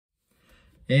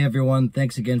Hey everyone,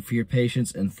 thanks again for your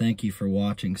patience and thank you for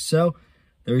watching. So,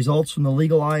 the results from the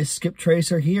Legal Eye skip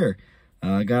tracer here.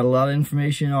 Got a lot of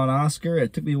information on Oscar.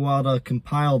 It took me a while to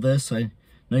compile this. I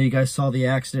know you guys saw the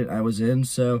accident I was in,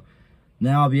 so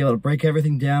now I'll be able to break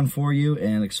everything down for you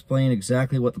and explain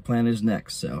exactly what the plan is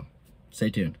next, so stay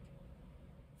tuned.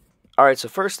 Alright, so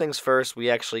first things first, we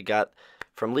actually got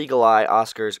from Legal Eye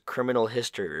Oscar's criminal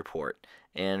history report.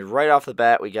 And right off the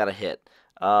bat, we got a hit.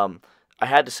 I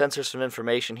had to censor some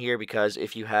information here because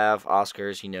if you have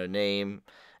Oscar's, name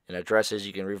and addresses,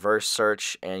 you can reverse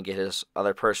search and get his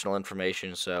other personal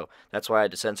information. So that's why I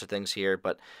had to censor things here.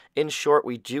 But in short,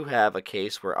 we do have a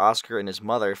case where Oscar and his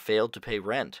mother failed to pay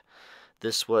rent.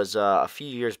 This was a few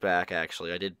years back,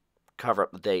 actually. I did cover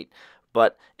up the date.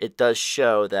 But it does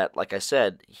show that, like I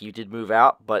said, he did move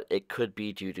out, but it could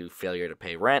be due to failure to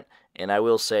pay rent. And I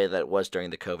will say that it was during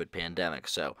the COVID pandemic.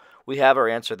 So we have our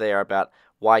answer there about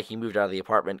why he moved out of the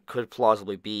apartment. Could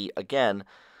plausibly be, again,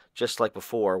 just like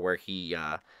before, where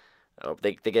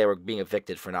they were being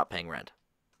evicted for not paying rent.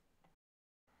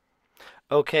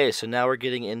 Okay, so now we're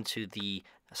getting into the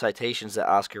citations that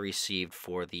Oscar received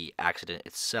for the accident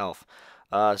itself.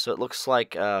 So it looks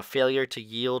like failure to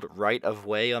yield right of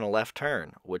way on a left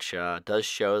turn, which does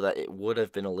show that it would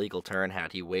have been a legal turn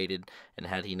had he waited and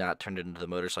had he not turned into the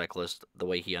motorcyclist the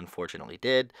way he unfortunately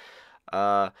did.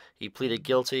 He pleaded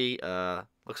guilty.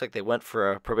 Looks like they went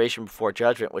for a probation before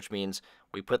judgment, which means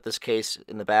we put this case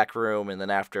in the back room, and then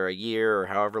after a year or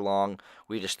however long,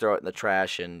 we just throw it in the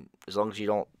trash, and as long as you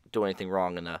don't do anything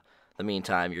wrong in the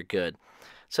meantime, you're good. It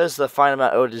says the fine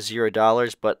amount owed is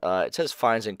 $0, but it says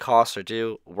fines and costs were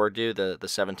due the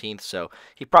 17th, so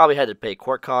he probably had to pay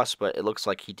court costs, but it looks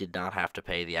like he did not have to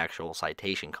pay the actual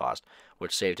citation cost,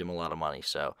 which saved him a lot of money.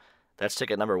 So that's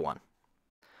ticket number 1.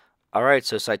 Alright,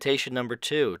 so citation number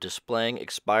 2, displaying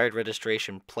expired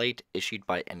registration plate issued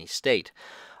by any state.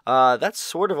 That's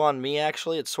sort of on me,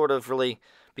 actually. It's sort of really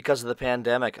because of the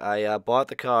pandemic. I bought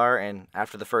the car, and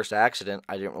after the first accident,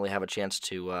 I didn't really have a chance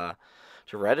to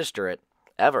register it,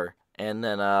 ever. And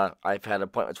then I've had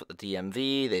appointments with the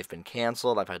DMV. They've been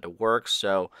canceled. I've had to work,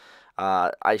 so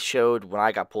I showed when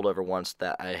I got pulled over once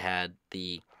that I had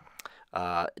the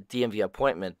DMV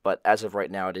appointment, but as of right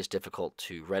now, it is difficult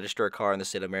to register a car in the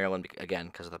state of Maryland, again,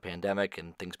 because of the pandemic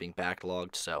and things being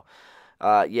backlogged. So,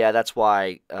 yeah, that's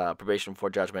why probation before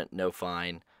judgment, no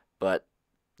fine, but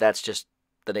that's just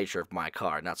the nature of my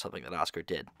car, not something that Oscar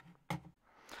did.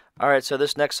 Alright, so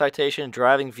this next citation,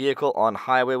 driving vehicle on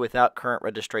highway without current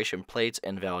registration plates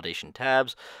and validation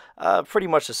tabs. Pretty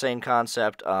much the same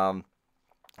concept.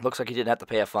 Looks like he didn't have to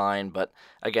pay a fine, but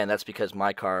again, that's because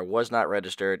my car was not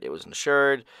registered. It was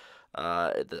insured.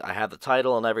 I have the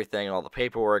title and everything and all the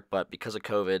paperwork, but because of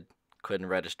COVID, couldn't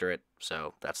register it,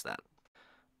 so that's that.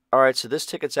 Alright, so this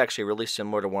ticket's actually really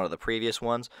similar to one of the previous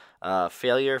ones.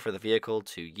 Failure for the vehicle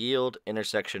to yield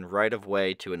intersection right of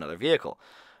way to another vehicle.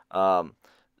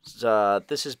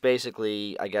 This is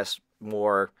basically, I guess,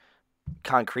 more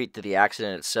concrete to the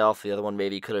accident itself. The other one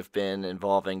maybe could have been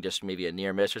involving just maybe a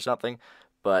near miss or something,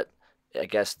 but I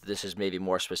guess this is maybe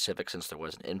more specific since there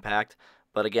was an impact.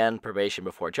 But again, probation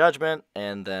before judgment,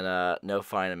 and then no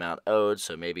fine amount owed,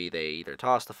 so maybe they either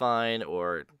tossed the fine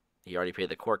or he already paid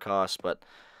the court costs, but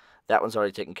that one's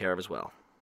already taken care of as well.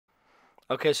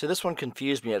 Okay, so this one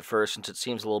confused me at first since it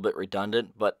seems a little bit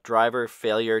redundant, but driver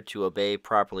failure to obey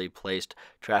properly placed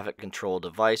traffic control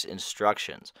device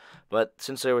instructions. But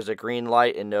since there was a green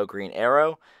light and no green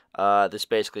arrow, this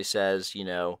basically says,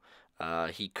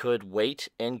 he could wait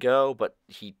and go, but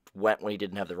he went when he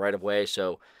didn't have the right of way,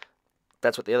 so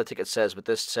that's what the other ticket says, but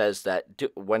this says that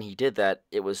when he did that,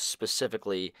 it was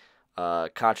specifically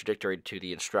contradictory to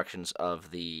the instructions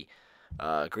of the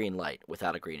green light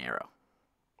without a green arrow.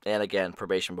 And again,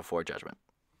 probation before judgment.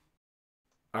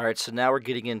 Alright, so now we're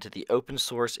getting into the open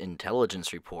source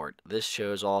intelligence report. This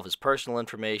shows all of his personal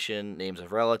information, names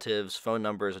of relatives, phone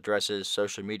numbers, addresses,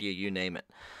 social media, you name it.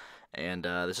 And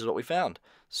this is what we found.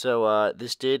 So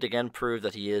this did, again, prove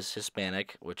that he is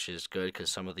Hispanic, which is good because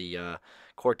some of the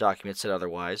court documents said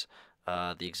otherwise.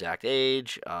 The exact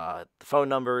age, the phone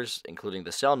numbers, including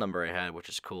the cell number I had, which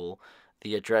is cool.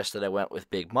 The address that I went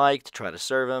with Big Mike to try to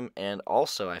serve him, and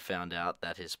also I found out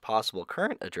that his possible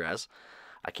current address,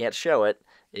 I can't show it,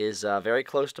 is very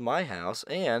close to my house,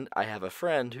 and I have a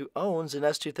friend who owns an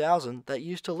S2000 that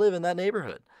used to live in that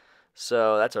neighborhood.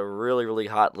 So that's a really, really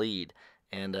hot lead,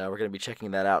 and we're going to be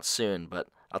checking that out soon, but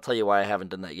I'll tell you why I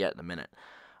haven't done that yet in a minute.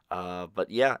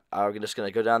 But yeah, we're just going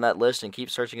to go down that list and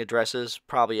keep searching addresses,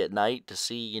 probably at night, to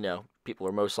see, people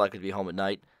are most likely to be home at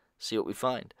night, see what we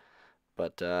find.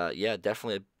 But yeah,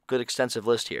 definitely a good extensive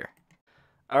list here.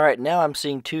 All right, now I'm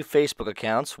seeing two Facebook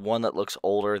accounts, one that looks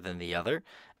older than the other,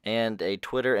 and a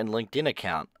Twitter and LinkedIn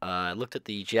account. I looked at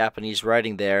the Japanese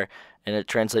writing there, and it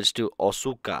translates to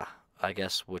Osuka, I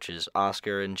guess, which is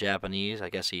Oscar in Japanese. I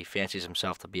guess he fancies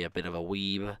himself to be a bit of a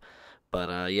weeb,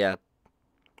 but yeah,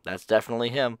 that's definitely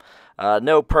him.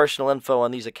 No personal info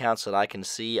on these accounts that I can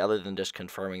see, other than just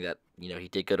confirming that he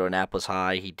did go to Annapolis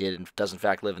High. He does in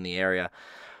fact live in the area,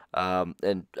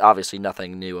 and obviously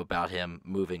nothing new about him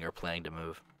moving or planning to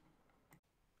move.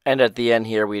 And at the end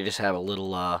here, we just have a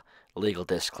little legal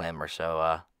disclaimer.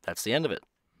 So that's the end of it.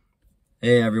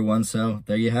 Hey everyone, so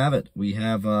there you have it. We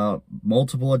have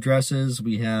multiple addresses.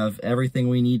 We have everything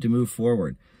we need to move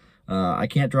forward. I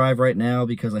can't drive right now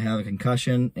because I have a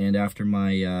concussion, and after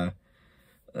my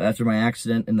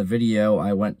accident in the video,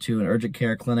 I went to an urgent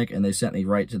care clinic and they sent me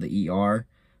right to the ER.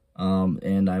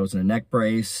 And I was in a neck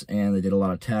brace, and they did a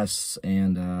lot of tests,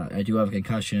 and I do have a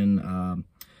concussion,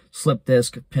 slip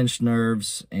disc, pinched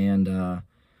nerves, and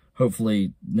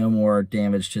hopefully no more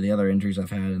damage to the other injuries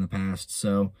I've had in the past.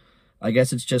 So I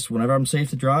guess it's just whenever I'm safe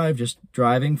to drive, just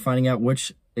driving, finding out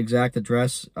which exact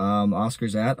address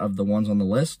Oscar's at of the ones on the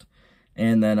list,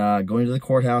 and then going to the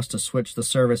courthouse to switch the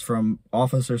service from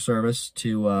officer service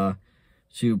to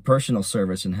personal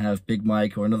service and have Big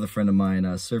Mike or another friend of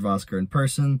mine serve Oscar in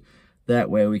person.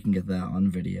 That way we can get that on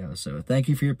video. So thank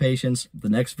you for your patience. The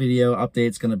next video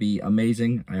update's going to be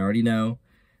amazing. I already know.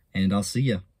 And I'll see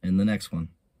you in the next one.